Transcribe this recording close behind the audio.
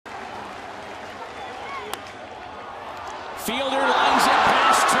Fielder lines it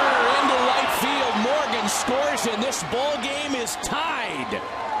past Turner into right field. Morgan scores, and this ball game is tied.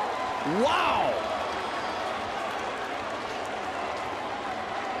 Wow.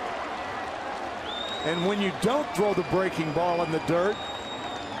 And when you don't throw the breaking ball in the dirt,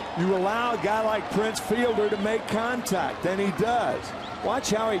 you allow a guy like Prince Fielder to make contact, and he does. Watch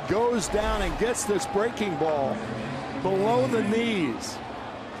how he goes down and gets this breaking ball below the knees.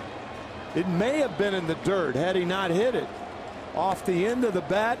 It may have been in the dirt had he not hit it off the end of the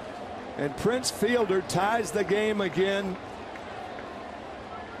bat, and Prince Fielder ties the game again,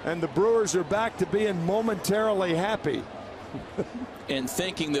 and the Brewers are back to being momentarily happy. And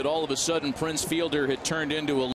thinking that all of a sudden Prince Fielder had turned into a